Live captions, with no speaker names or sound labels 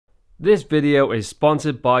This video is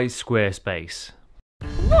sponsored by Squarespace.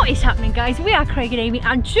 What is happening, guys? We are Craig and Amy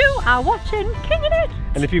and you are watching King of It.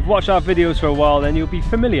 And if you've watched our videos for a while, then you'll be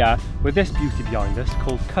familiar with this beauty behind us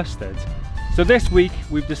called Custard. So this week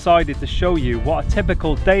we've decided to show you what a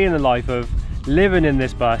typical day in the life of living in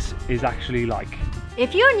this bus is actually like.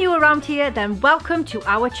 If you're new around here, then welcome to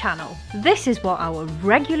our channel. This is what our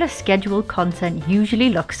regular scheduled content usually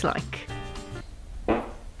looks like.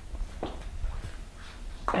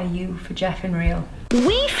 Are you for Jeff and Real?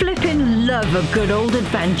 We flippin' love a good old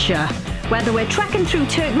adventure. Whether we're trekking through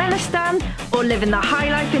Turkmenistan or living the high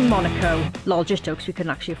life in Monaco. Lol, just jokes, we couldn't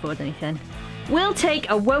actually afford anything. We'll take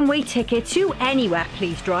a one-way ticket to anywhere,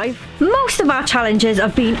 please drive. Most of our challenges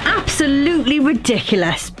have been absolutely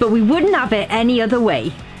ridiculous, but we wouldn't have it any other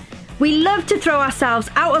way. We love to throw ourselves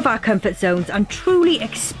out of our comfort zones and truly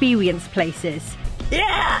experience places.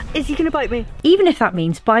 Yeah! Is he gonna bite me? Even if that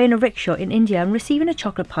means buying a rickshaw in India and receiving a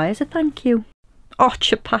chocolate pie as a thank you. Oh,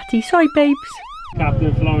 chapati, sorry babes.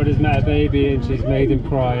 Captain Florida's met a baby and she's made him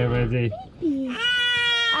cry already.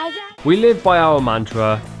 We live by our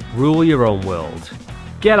mantra, rule your own world.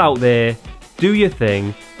 Get out there, do your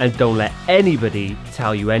thing, and don't let anybody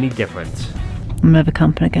tell you any different. I'm never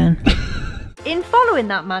camping again. In following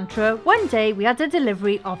that mantra, one day we had a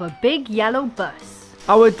delivery of a big yellow bus.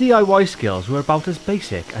 Our DIY skills were about as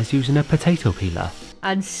basic as using a potato peeler.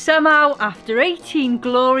 And somehow, after 18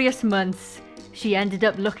 glorious months, she ended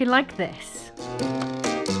up looking like this.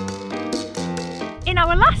 In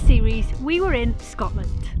our last series, we were in Scotland.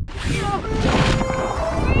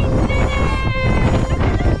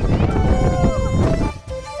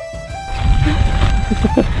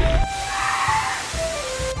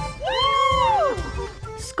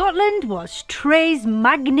 Scotland was très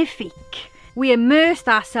magnifique. We immersed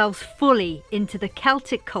ourselves fully into the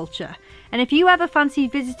Celtic culture, and if you ever fancy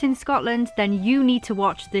visiting Scotland, then you need to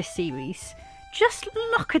watch this series. Just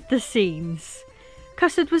look at the scenes.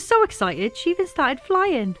 Custard was so excited she even started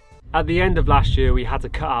flying. At the end of last year we had to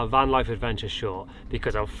cut our van life adventure short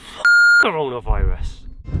because of coronavirus.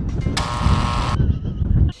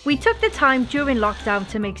 We took the time during lockdown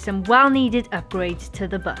to make some well-needed upgrades to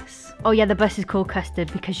the bus. Oh yeah, the bus is called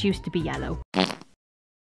Custard because she used to be yellow.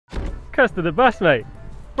 Custard the bus, mate.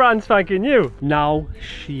 Brand spanking new. Now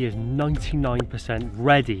she is 99%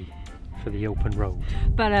 ready for the open road.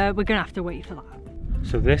 But we're gonna have to wait for that.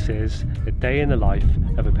 So this is a day in the life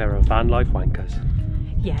of a pair of Vanlife wankers.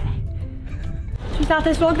 Yeah. Should we start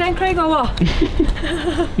this vlog then, Craig, or what?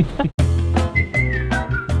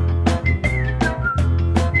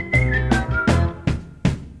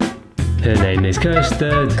 Her name is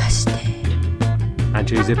Custard. Custard. And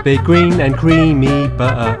she's a big green and creamy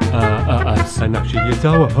butter. And now she is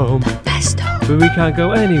our home. But we can't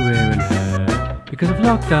go anywhere in her because of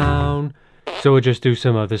lockdown. So we'll just do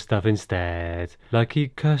some other stuff instead. Like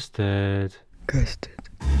eat custard. Custard.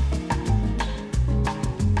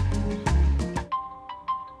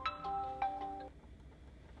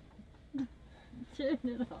 Turn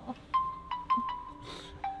it off.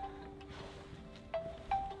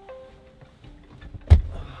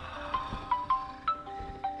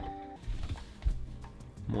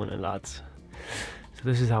 Morning lads. So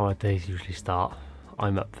this is how our days usually start.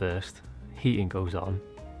 I'm up first, heating goes on,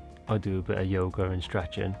 I do a bit of yoga and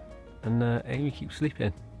stretching, and Amy keeps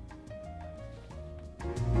sleeping.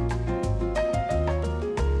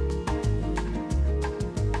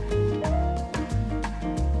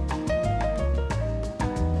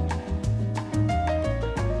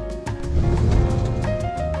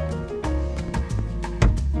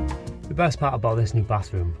 The best part about this new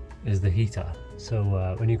bathroom is the heater. So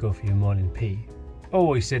when you go for your morning pee,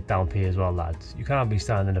 always sit down pee as well, lads. You can't be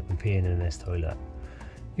standing up and peeing in this toilet.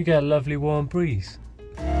 You get a lovely warm breeze.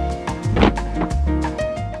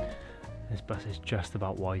 This bus is just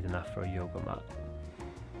about wide enough for a yoga mat.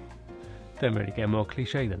 Don't really get more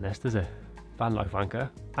cliche than this, does it? Van life wanker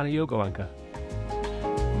and a yoga wanker.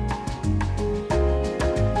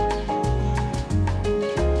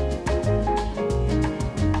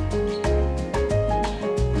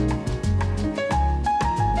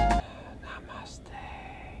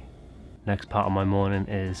 Next part of my morning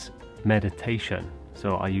is meditation.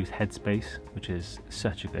 So I use Headspace, which is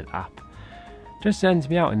such a good app. Just sends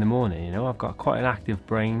me out in the morning, you know. I've got quite an active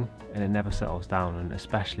brain and it never settles down, and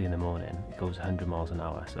especially in the morning it goes 100 miles an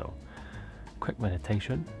hour. So quick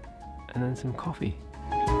meditation and then some coffee.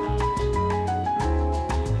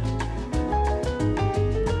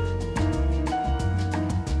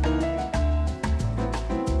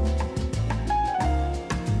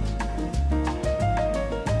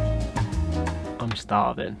 I'm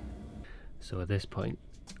starving. So at this point,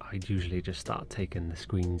 I I'd usually just start taking the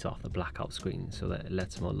screens off, the blackout screens, so that it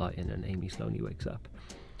lets more light in and Amy slowly wakes up.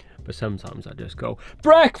 But sometimes I just go,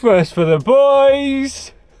 breakfast for the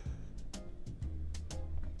boys!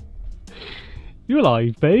 You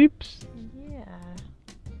alive, babes? Yeah.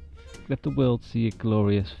 Let the world see your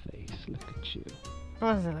glorious face. Look at you.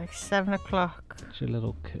 What is it, like 7 o'clock? Your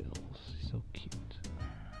little curls, so cute.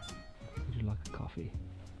 Would you like a coffee?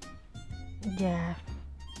 Yeah.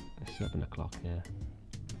 It's 7 o'clock, yeah.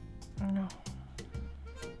 No.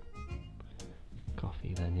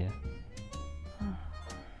 Coffee then, yeah.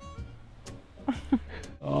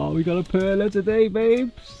 Oh, we got a perler today,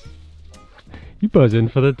 babes. You buzzing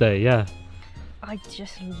for the day, yeah? I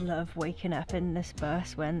just love waking up in this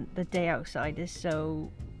bus when the day outside is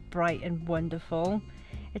so bright and wonderful.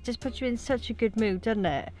 It just puts you in such a good mood, doesn't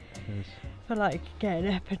it? Yes. For like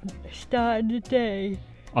getting up and starting the day.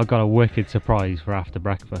 I've got a wicked surprise for after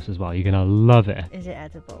breakfast as well. You're gonna love it. Is it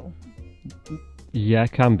edible? Yeah,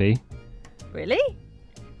 it can be. Really?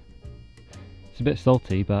 It's a bit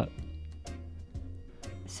salty, but...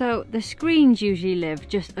 So the screens usually live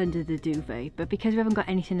just under the duvet, but because we haven't got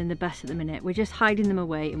anything in the bus at the minute, we're just hiding them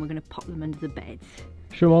away and we're going to pop them under the beds.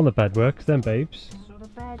 Show them on the bed works then, babes. So the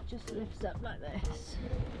bed just lifts up like this.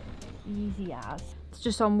 Easy as. It's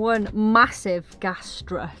just on one massive gas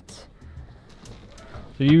strut.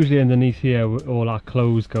 So usually underneath here, all our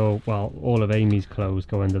clothes go, well, all of Amy's clothes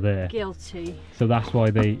go under there. Guilty. So that's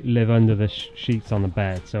why they live under the sheets on the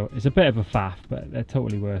bed. So it's a bit of a faff, but they're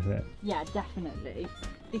totally worth it. Yeah, definitely.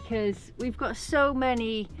 Because we've got so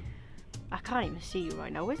many, I can't even see you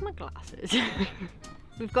right now, where's my glasses?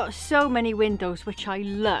 We've got so many windows, which I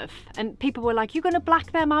love. And people were like, you're gonna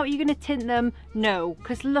black them out, you're gonna tint them? No,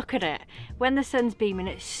 because look at it. When the sun's beaming,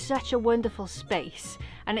 it's such a wonderful space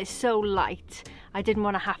and it's so light. I didn't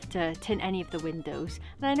want to have to tint any of the windows.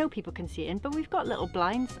 And I know people can see it in, but we've got little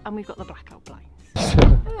blinds and we've got the blackout blinds.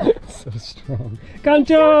 So strong.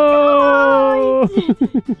 Gancho!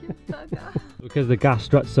 Because the gas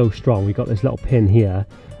strut's so strong, we got this little pin here,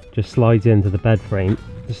 just slides into the bed frame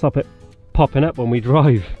to stop it popping up when we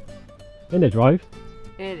drive. Isn't it drive?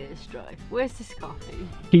 It is drive. Where's this coffee?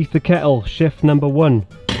 Keith the kettle, shift number 1.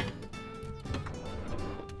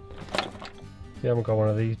 You haven't got one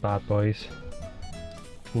of these bad boys.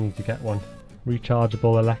 You need to get one.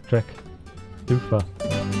 Rechargeable electric loofah.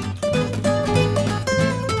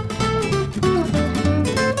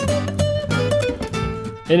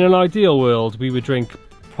 In an ideal world, we would drink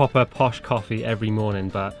proper posh coffee every morning,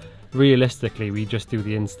 but realistically, we just do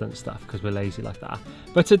the instant stuff because we're lazy like that.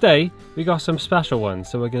 But today, we got some special ones,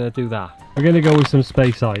 so we're going to do that. We're going to go with some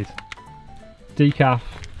Speyside. Decaf.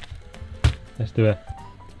 Let's do it.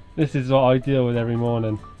 This is what I deal with every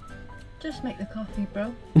morning. Just make the coffee,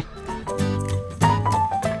 bro.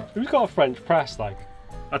 Who's got a French press, like?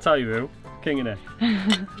 I'll tell you who. King in it.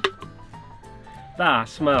 That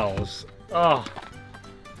smells. Oh.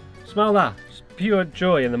 Smell that. It's pure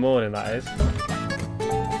joy in the morning, that is.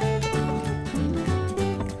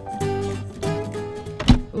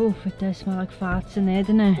 Oof, it does smell like farts in there,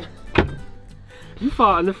 doesn't it? You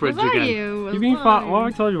fart in the fridge again. You've been farting. Well,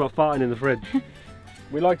 I told you about farting in the fridge.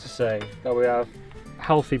 We like to say that we have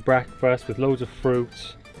healthy breakfast with loads of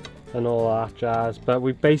fruit and all that jazz, but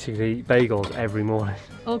we basically eat bagels every morning.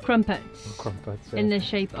 Or crumpets. Or crumpets, yeah. In the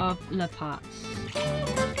shape of love hearts.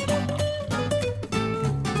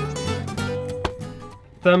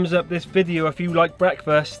 Thumbs up this video if you like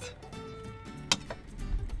breakfast.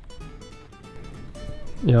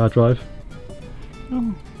 Yeah, I drive.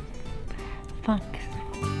 Oh, thanks.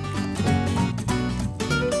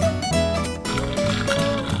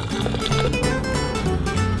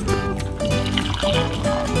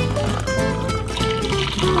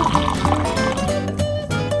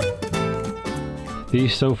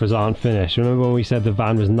 These sofas aren't finished. Remember when we said the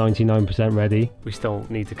van was 99% ready? We still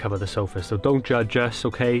need to cover the sofa, so don't judge us,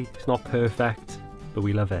 okay? It's not perfect, but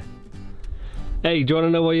we love it. Hey, do you want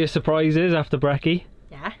to know what your surprise is after brekkie?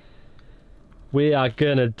 Yeah. We are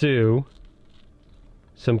gonna do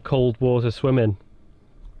some cold water swimming.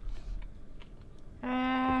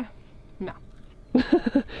 No.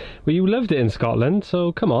 Well, you loved it in Scotland,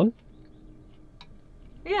 so come on.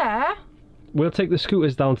 Yeah. We'll take the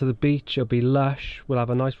scooters down to the beach, it'll be lush, we'll have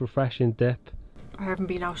a nice refreshing dip. I haven't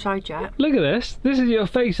been outside yet. Look at this, this is your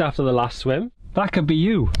face after the last swim. That could be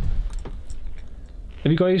you.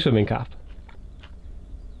 Have you got your swimming cap?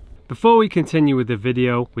 Before we continue with the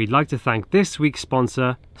video, we'd like to thank this week's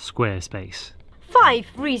sponsor, Squarespace. 5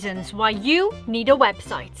 reasons why you need a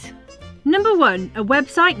website. Number 1, a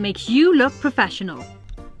website makes you look professional.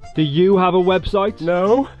 Do you have a website?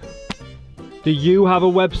 No. Do you have a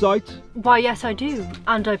website? Why, yes I do,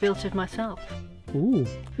 and I built it myself. Ooh.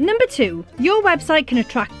 Number 2, your website can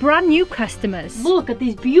attract brand new customers. Look at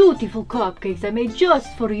these beautiful cupcakes I made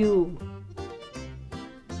just for you.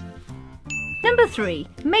 Number 3,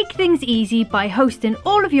 make things easy by hosting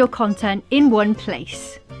all of your content in one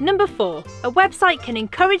place. Number 4, a website can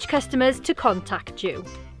encourage customers to contact you.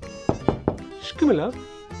 Excuse me, love.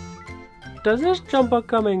 Does this jumper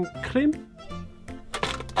come in cream?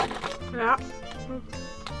 Yeah.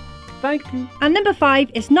 Thank you. And number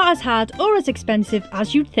 5, it's not as hard or as expensive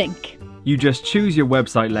as you'd think. You just choose your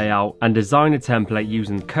website layout and design a template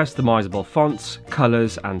using customizable fonts,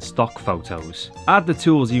 colours and stock photos. Add the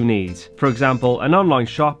tools you need, for example an online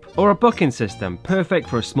shop or a booking system perfect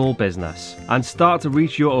for a small business, and start to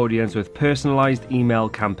reach your audience with personalised email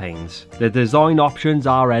campaigns. The design options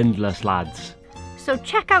are endless, lads. So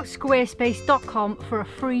check out squarespace.com for a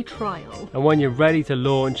free trial. And when you're ready to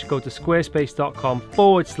launch, go to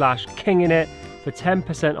squarespace.com/kingingit for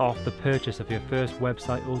 10% off the purchase of your first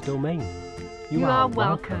website or domain. You are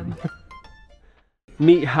welcome.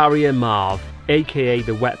 Meet Harry and Marv, aka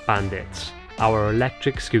the Wet Bandits, our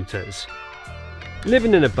electric scooters.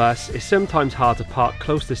 Living in a bus is sometimes hard to park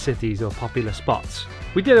close to cities or popular spots.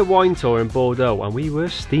 We did a wine tour in Bordeaux and we were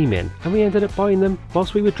steaming, and we ended up buying them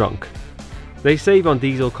whilst we were drunk. They save on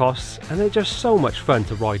diesel costs and they're just so much fun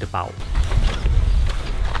to ride about.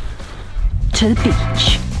 To the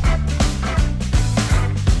beach.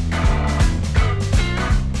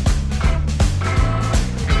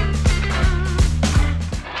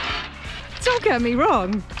 Don't get me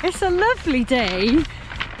wrong, it's a lovely day,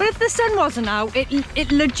 but if the sun wasn't out,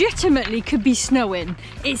 it legitimately could be snowing.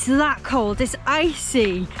 It's that cold, it's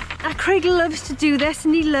icy. And Craig loves to do this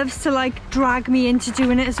and he loves to like drag me into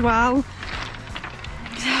doing it as well.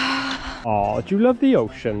 Oh, do you love the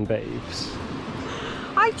ocean, babes?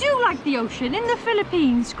 I do like the ocean, in the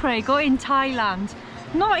Philippines, Craig, or in Thailand.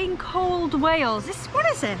 Not in cold Wales. What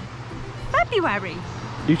is it? February.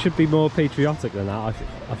 You should be more patriotic than that,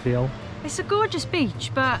 I feel. It's a gorgeous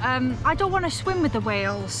beach, but I don't want to swim with the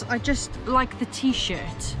whales. I just like the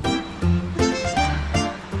t-shirt.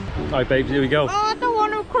 Alright babes, here we go. Oh, I don't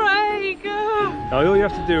want to, Craig. Now all you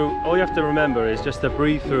have to remember is just to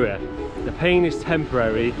breathe through it. The pain is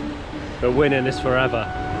temporary, but winning is forever.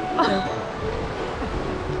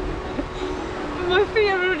 My feet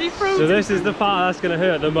are already frozen. So this is the part that's going to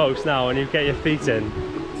hurt the most now when you get your feet in.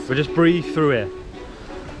 But just breathe through it.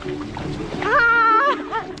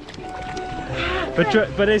 But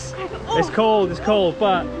it's cold,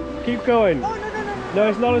 but keep going. Oh, no. No,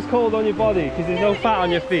 it's not as cold on your body because there's no fat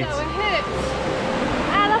on your feet. No, it hurts.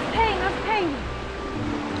 That's pain.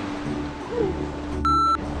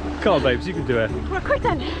 Come on babes, you can do it. Right, quick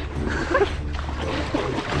then.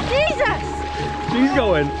 Jesus! She's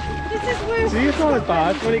going. This is worse. See, it's not as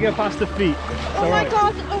bad when you get past the feet. Oh my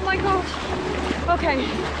god. Okay.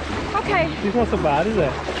 It's not so bad, is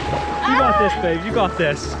it? You got this, babe, you got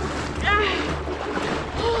this.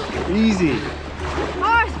 Easy.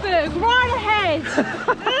 Iceberg, right ahead.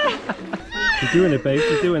 You're doing it, babe,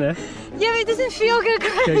 you're doing it. Yeah, it doesn't feel good,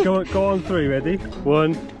 Craig. Okay, go on 3, ready?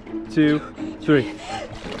 1, 2, 3.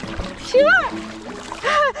 Sure.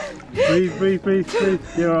 Breathe.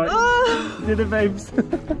 You're alright. You did it, babes.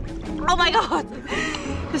 Oh my god.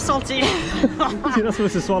 It's salty. You're not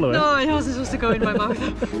supposed to swallow it. No, it wasn't supposed to go in my mouth.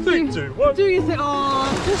 3, 2, 1. Do you think? Oh,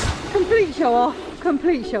 just complete show off.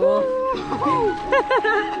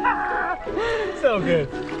 So good.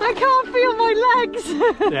 I can't feel my legs.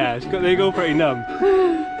 Yeah, they go pretty numb.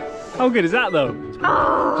 How good is that though?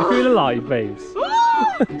 Oh. Do you feel alive, babes?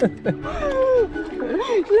 Let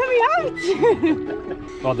me out.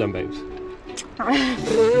 Well done, babes.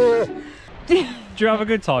 Do you have a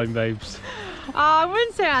good time, babes? I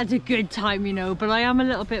wouldn't say I had a good time, you know, but I am a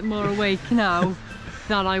little bit more awake now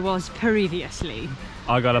than I was previously.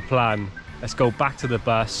 I got a plan. Let's go back to the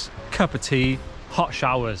bus, cup of tea, hot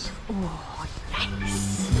showers. Oh,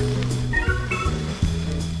 yes.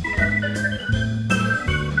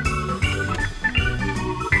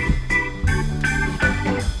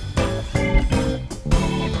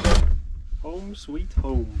 Home sweet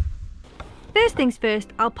home. First things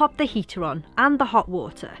first, I'll pop the heater on and the hot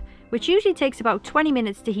water, which usually takes about 20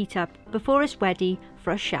 minutes to heat up before it's ready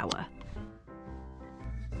for a shower.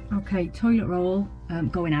 Okay, toilet roll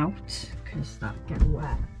going out because that gets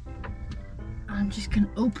wet. I'm just going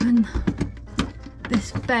to open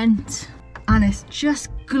this vent and it's just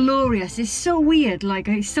glorious. It's so weird, like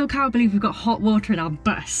I still can't believe we've got hot water in our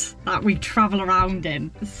bus that we travel around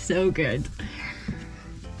in. It's so good.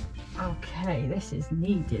 Okay, this is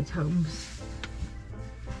needed, Holmes.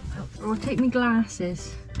 I'll take my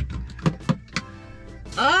glasses.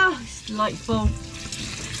 Oh, it's delightful.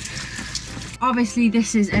 Obviously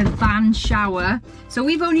this is a van shower, so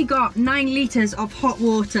we've only got 9 litres of hot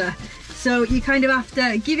water. So you kind of have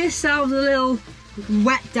to give yourselves a little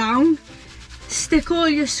wet down, stick all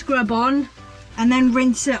your scrub on, and then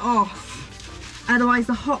rinse it off. Otherwise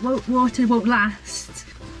the hot water won't last.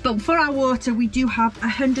 But for our water, we do have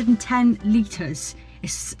 110 litres.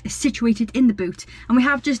 It's situated in the boot, and we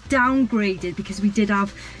have just downgraded because we did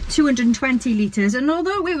have 220 litres, and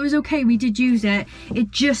although it was okay, we did use it, it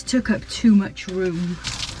just took up too much room.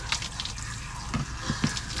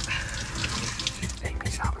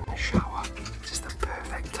 Amy's having a shower. This is the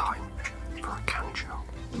perfect time for a cancho.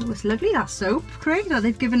 Oh, it's lovely, that soap, Craig, that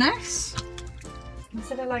they've given us.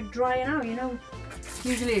 Instead of like drying out, you know,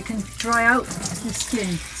 usually it can dry out the skin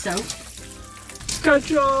soap.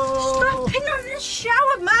 Cancho! Stop picking on the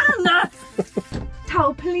shower, man!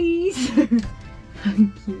 Towel, please.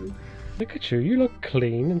 Thank you. Look at you, you look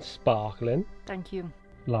clean and sparkling. Thank you.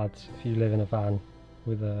 Lads, if you live in a van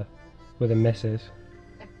with a missus,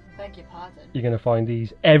 I beg your pardon. you're going to find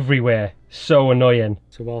these everywhere. So annoying.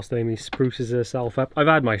 So whilst Amy spruces herself up, I've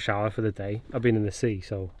had my shower for the day. I've been in the sea,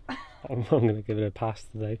 so I'm going to give it a pass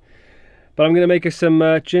today. But I'm going to make us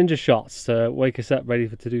some ginger shots to wake us up ready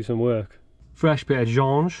to do some work. Fresh bit of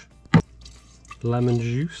ginger, lemon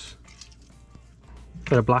juice,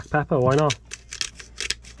 bit of black pepper, why not?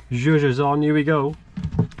 Ginger's on, here we go.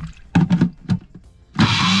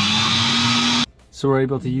 So we're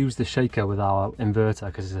able to use the shaker with our inverter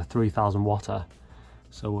because it's a 3000 watt.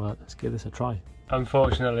 So let's give this a try.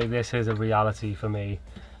 Unfortunately, this is a reality for me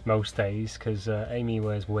most days because Amy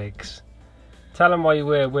wears wigs. Tell them why you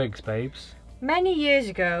wear wigs, babes. Many years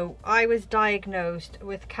ago, I was diagnosed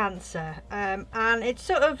with cancer, and it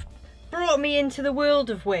sort of brought me into the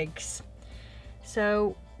world of wigs.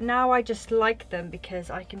 So now I just like them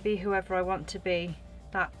because I can be whoever I want to be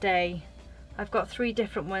that day. I've got 3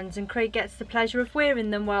 different ones, and Craig gets the pleasure of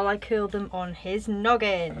wearing them while I curl them on his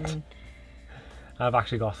noggin. I've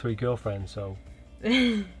actually got 3 girlfriends, so...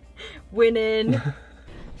 Winning!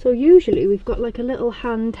 So usually we've got like a little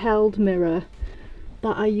handheld mirror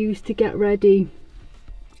that I use to get ready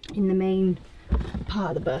in the main part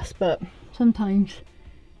of the bus, but sometimes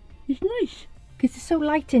it's nice because it's so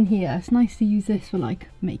light in here. It's nice to use this for like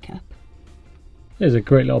makeup. There's a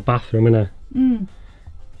great little bathroom, isn't it?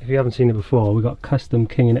 If you haven't seen it before, we've got custom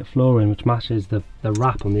king in it flooring which matches the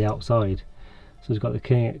wrap on the outside. So it's got the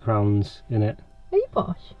king it crowns in it. Are you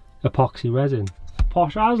posh? Epoxy resin.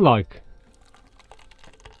 Posh as like.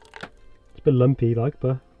 It's a bit lumpy like,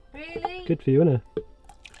 but Really? good for you, isn't it?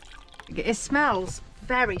 It smells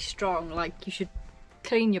very strong, like you should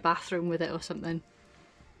clean your bathroom with it or something.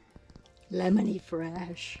 Lemony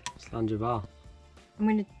fresh. Slanjavar. I'm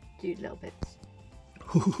going to do little bits.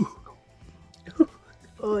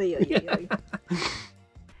 Oy, oy, oy, oy.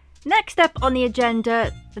 Next up on the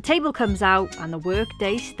agenda, the table comes out and the work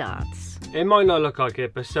day starts. It might not look like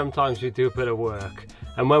it, but sometimes we do a bit of work.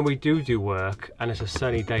 And when we do work, and it's a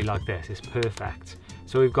sunny day like this, it's perfect.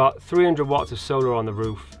 So we've got 300 watts of solar on the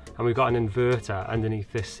roof, and we've got an inverter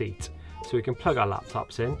underneath this seat. So we can plug our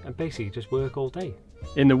laptops in and basically just work all day.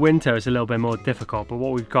 In the winter it's a little bit more difficult, but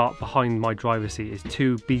what we've got behind my driver's seat is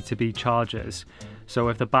 2 B2B chargers. So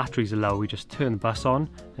if the batteries are low, we just turn the bus on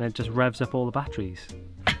and it just revs up all the batteries.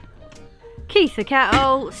 Keith the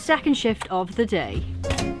kettle, second shift of the day.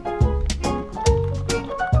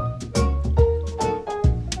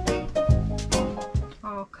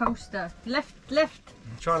 Oh, coaster. Lift.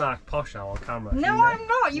 I'm trying to act posh now on camera. No, I'm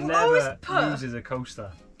not. You always put. Uses a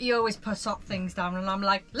coaster. You always put up things down and I'm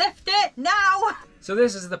like, lift it now! So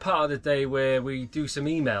this is the part of the day where we do some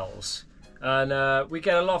emails. And we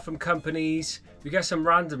get a lot from companies. We get some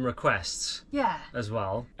random requests. Yeah. As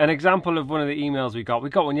well. An example of one of the emails we got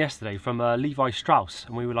one yesterday from Levi Strauss.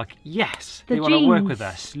 And we were like, yes, they want to work with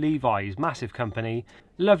us. Levi's, massive company.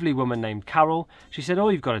 Lovely woman named Carol. She said,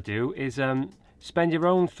 all you've got to do is spend your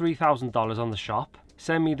own $3,000 on the shop.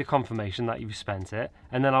 Send me the confirmation that you've spent it,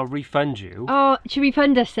 and then I'll refund you. Oh, should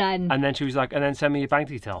refund us then? And then she was like, and then send me your bank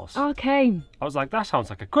details. Okay. I was like, that sounds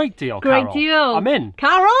like a great deal, Carol. Great deal. I'm in.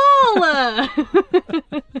 Carol!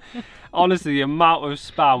 Honestly, the amount of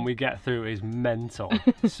spam we get through is mental.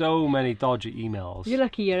 So many dodgy emails. You're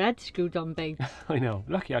lucky your head's screwed on, babe. I know.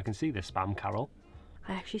 Lucky I can see this spam, Carol.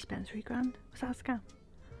 I actually spent £3 grand. Was that a scam?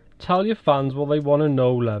 Tell your fans what they want to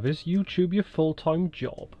know, love. Is YouTube your full-time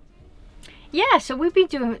job? Yeah, so we've been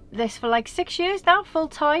doing this for like 6 years now, full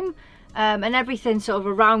time, and everything sort of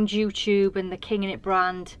around YouTube and the King in It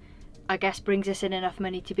brand, I guess, brings us in enough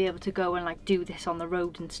money to be able to go and like do this on the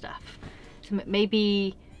road and stuff. So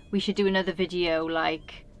maybe we should do another video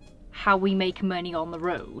like how we make money on the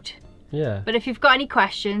road. Yeah. But if you've got any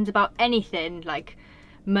questions about anything like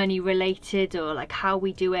money related or like how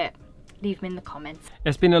we do it, leave them in the comments.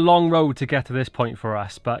 It's been a long road to get to this point for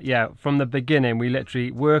us, but yeah, from the beginning we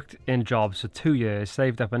literally worked in jobs for 2 years,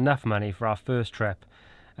 saved up enough money for our first trip,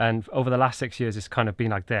 and over the last 6 years it's kind of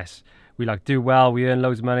been like this. We like do well, we earn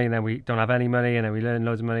loads of money, and then we don't have any money, and then we earn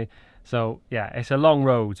loads of money. So yeah, it's a long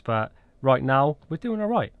road, but right now we're doing all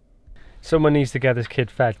right. Someone needs to get this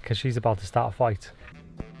kid fed because she's about to start a fight.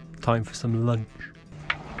 Time for some lunch.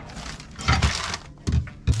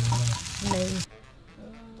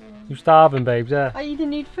 You starving, babes? Yeah. I either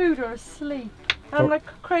need food or asleep. I'm like,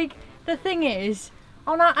 Craig, the thing is,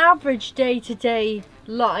 on our average day-to-day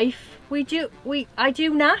life, I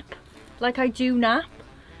do nap. Like, I do nap.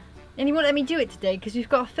 And he won't let me do it today because we've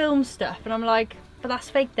got to film stuff. And I'm like, but that's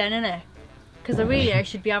fake then, isn't it? Because I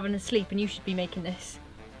should be having a sleep and you should be making this.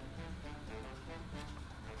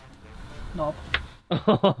 Knob.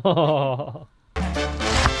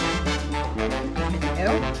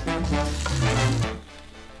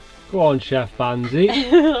 Go on, Chef Banzi.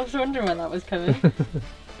 I was wondering when that was coming.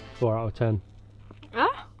 4 out of 10.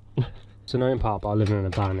 Ah? So annoying part about living in a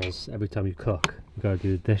van is every time you cook, you gotta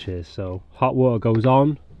do the dishes. So hot water goes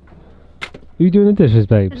on. Are you doing the dishes,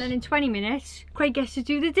 babes? And then in 20 minutes, Craig gets to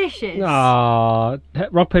do the dishes. Ah,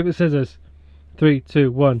 rock, paper, scissors. 3, 2,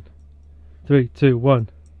 1. 3, 2, 1.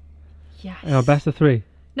 Yes. Oh, best of 3.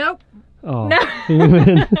 No. Oh. No. You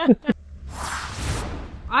win.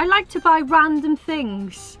 I like to buy random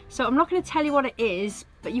things, so I'm not going to tell you what it is,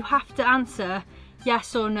 but you have to answer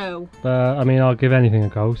yes or no. I mean, I'll give anything a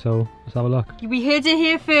go, so let's have a look. We heard it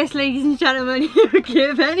here first, ladies and gentlemen.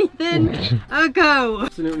 Give anything a go.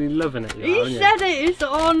 Absolutely loving it. He said it is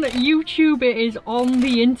on YouTube, it is on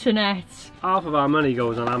the internet. Half of our money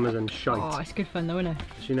goes on Amazon shite. Oh, it's good fun though, isn't it?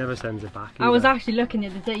 She never sends it back either. I was actually looking the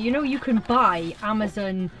other day, you know you can buy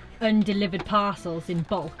Amazon undelivered parcels in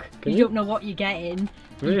bulk. You don't know what you're getting.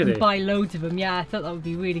 Really? You can buy loads of them. Yeah, I thought that would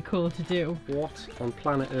be really cool to do. What on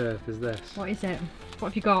planet Earth is this? What is it? What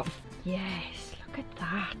have you got? Yes, look at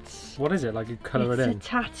that. What is it? Like you colour it in? It's a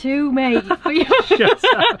tattoo, mate. Shut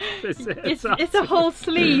up. It's a whole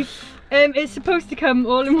sleeve. It's supposed to come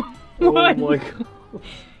all in one. Oh my god.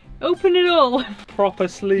 Open it all. Proper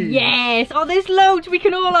sleeve. Yes. Oh, there's loads. We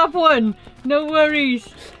can all have one. No worries.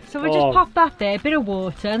 So we'll just pop that there, a bit of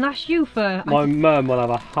water, and that's you for... My mum will have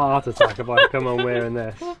a heart attack if I come on wearing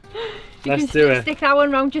this. Let's do it. Stick that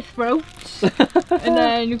one round your throat, and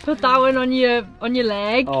then you put that one on your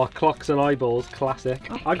leg. Oh, clocks and eyeballs,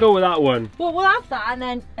 classic. Okay. I'll go with that one. Well, we'll have that,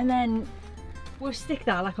 and then we'll stick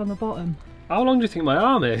that like on the bottom. How long do you think my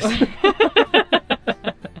arm is?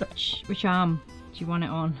 Which arm do you want it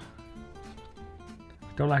on?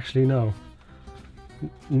 I don't actually know.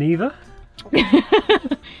 Neither?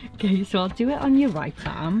 Okay, so I'll do it on your right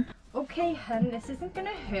arm. Okay, hun, this isn't gonna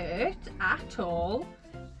hurt at all.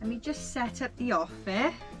 Let me just set up the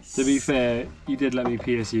office. To be fair, you did let me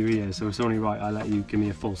pierce your ears, so it's only right I let you give me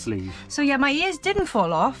a full sleeve. So yeah, my ears didn't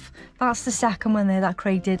fall off. That's the second one there that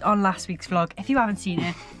Craig did on last week's vlog. If you haven't seen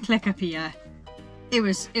it, click up here. It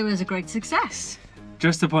was a great success.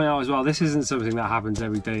 Just to point out as well, this isn't something that happens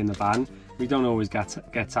every day in the van. We don't always get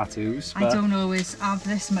tattoos. But... I don't always have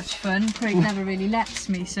this much fun. Craig never really lets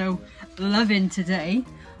me, so loving today.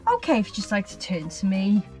 Okay, if you just like to turn to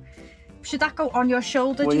me. Should that go on your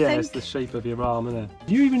shoulder, do you think? Well, yeah, it's the shape of your arm, isn't it?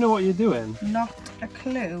 Do you even know what you're doing? Not a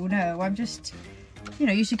clue, no. I'm just, you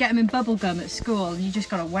know, you should get them in bubble gum at school and you just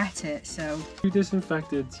gotta wet it, so. You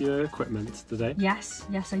disinfected your equipment today? Yes,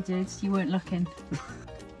 yes I did. You weren't looking.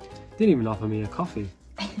 Didn't even offer me a coffee.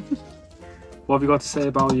 What have you got to say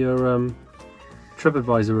about your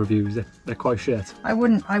TripAdvisor reviews? They're quite shit. I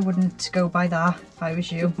wouldn't go by that if I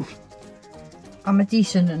was you. I'm a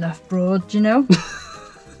decent enough broad, you know?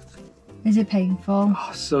 Is it painful?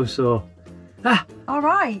 Oh, so sore. Ah! All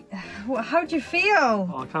right. How do you feel?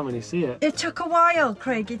 Oh, I can't really see it. It took a while,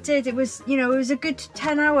 Craig. It did. It was, you know, it was a good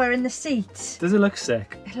 10 hour in the seat. Does it look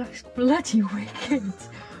sick? It looks bloody wicked.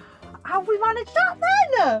 How have we managed that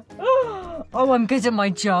then? Oh, I'm good at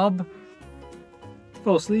my job.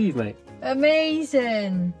 Full sleeve, mate.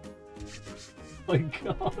 Amazing. Oh my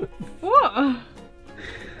god. What?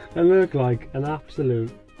 I look like an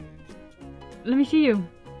absolute... Let me see you.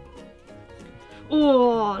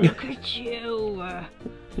 Oh, look at you.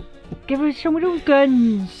 Give us some of those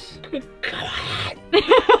guns.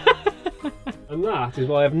 And that is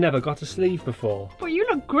why I've never got a sleeve before. But you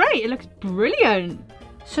look great. It looks brilliant.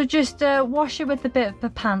 So just wash it with a bit of the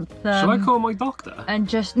panther. Should I call my doctor? And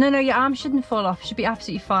just no, your arm shouldn't fall off. It should be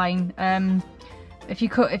absolutely fine. If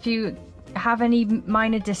you have any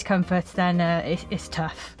minor discomfort, then it's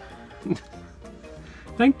tough.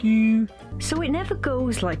 Thank you. So it never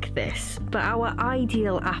goes like this, but our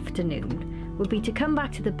ideal afternoon would be to come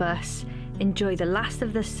back to the bus, enjoy the last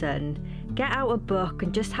of the sun, get out a book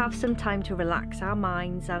and just have some time to relax our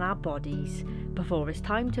minds and our bodies before it's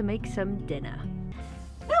time to make some dinner.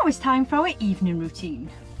 Now it's time for our evening routine.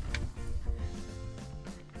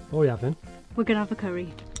 What are we having? We're gonna have a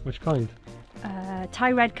curry. Which kind?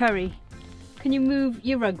 Thai red curry. Can you move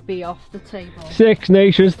your rugby off the table? 6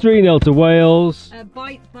 Nations, 3-0 to Wales.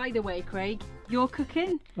 By the way, Craig, you're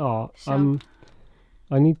cooking? Oh, So-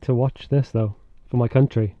 I need to watch this though, for my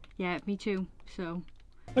country. Yeah, me too. So.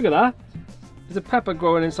 Look at that. There's a pepper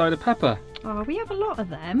growing inside a pepper. Oh, we have a lot of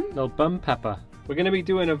them. Little bum pepper. We're going to be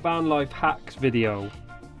doing a van life hacks video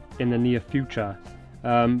in the near future.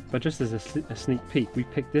 But just as a sneak peek, we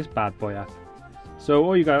picked this bad boy up. So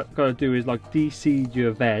all you got to do is like de-seed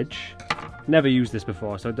your veg. Never used this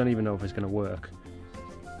before, so I don't even know if it's going to work.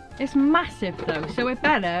 It's massive though, so it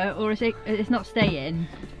better, or is it's not staying?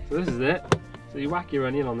 So this is it. So you whack your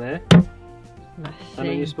onion on there, Let's see. and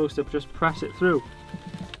then you're supposed to just press it through.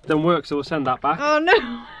 Don't work, so we'll send that back. Oh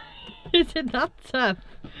no! Is it that tough?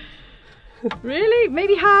 Really?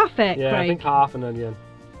 Maybe half it, Yeah, Craig? I think half an onion.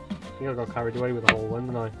 I think I got carried away with the whole one,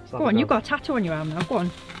 didn't I? Go on, you've got a tattoo on your arm now, go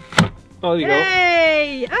on. Oh, there you go.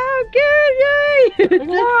 Hey! Oh good, yay!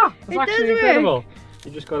 Yeah, it's It actually does work. incredible.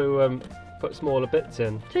 You just got to put smaller bits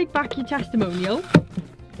in. Take back your testimonial.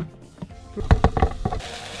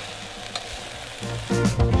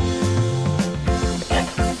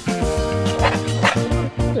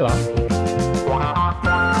 Look at that.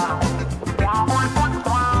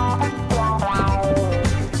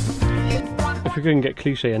 If we couldn't get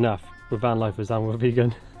cliche enough with van lifers and we're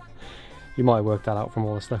vegan, you might have worked that out from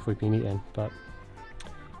all the stuff we've been eating, but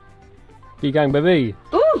vegan baby.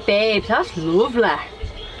 Oh babes, that's lovely.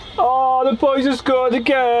 Oh, the boys have scored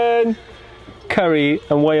again. Curry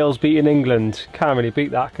and Wales beating England. Can't really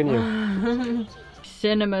beat that, can you?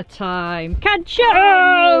 Cinema time.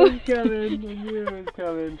 Catch-up! Coming, I knew it was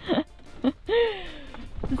coming.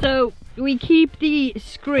 So we keep the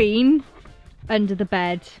screen under the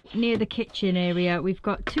bed near the kitchen area. We've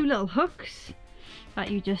got 2 little hooks that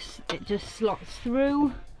it just slots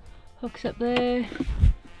through. Hooks up there,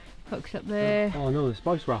 hooks up there. Oh no, the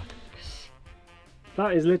spice rack.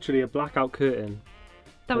 That is literally a blackout curtain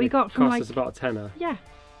That we got from cost like, us about a tenner. yeah,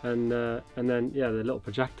 And then yeah, the little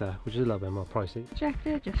projector, which is a little bit more pricey.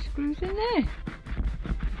 projector just screws in there.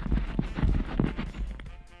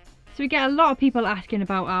 So we get a lot of people asking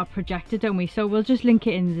about our projector, don't we? So we'll just link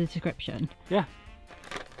it in the description. Yeah.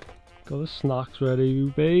 Got the snacks ready,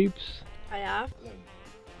 you babes. I have.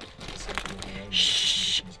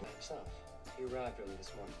 Shh.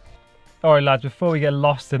 Alright lads, before we get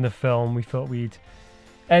lost in the film, we thought we'd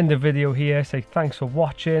end the video here, say thanks for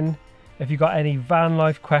watching. If you got any van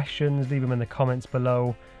life questions, leave them in the comments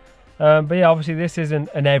below. But yeah, obviously this isn't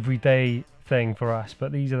an everyday thing for us,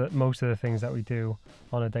 but these are most of the things that we do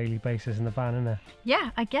on a daily basis in the van, isn't it?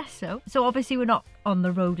 Yeah, I guess so. So obviously we're not on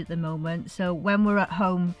the road at the moment. So when we're at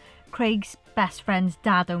home, Craig's best friend's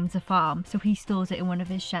dad owns a farm, so he stores it in one of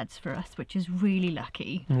his sheds for us, which is really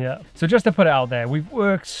lucky. Yeah. So just to put it out there, we've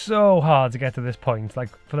worked so hard to get to this point. Like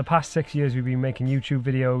for the past 6 years, we've been making YouTube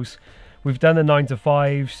videos. We've done the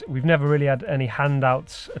 9-to-5s. We've never really had any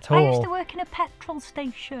handouts at all. I used to work in a petrol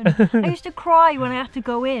station. I used to cry when I had to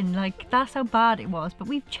go in. Like, that's how bad it was. But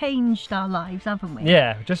we've changed our lives, haven't we?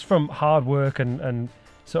 Yeah, just from hard work and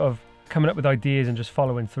sort of coming up with ideas and just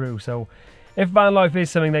following through. So if van life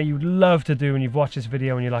is something that you'd love to do and you've watched this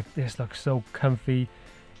video and you're like, this looks so comfy,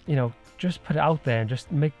 you know, just put it out there and just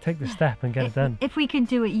take the step and get it done. If we can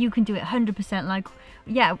do it, you can do it 100%. Like,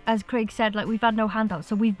 yeah, as Craig said, like, we've had no handouts,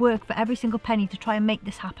 so we've worked for every single penny to try and make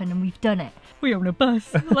this happen, and we've done it. We own a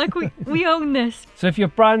bus. Like, we own this. So if you're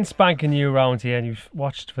brand spanking new around here and you've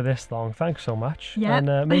watched for this long, thanks so much. Yeah.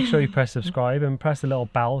 And make sure you press subscribe and press the little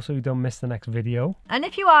bell so you don't miss the next video. And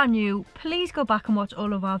if you are new, please go back and watch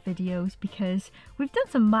all of our videos, because we've done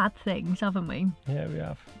some mad things, haven't we? Yeah, we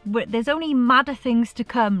have. There's only madder things to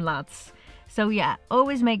come, lads. So yeah,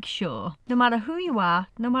 always make sure, no matter who you are,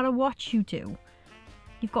 no matter what you do,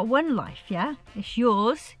 you've got one life, yeah? It's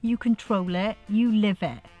yours, you control it, you live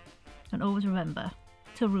it. And always remember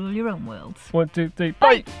to rule your own world. 1, 2, 3,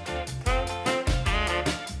 bye!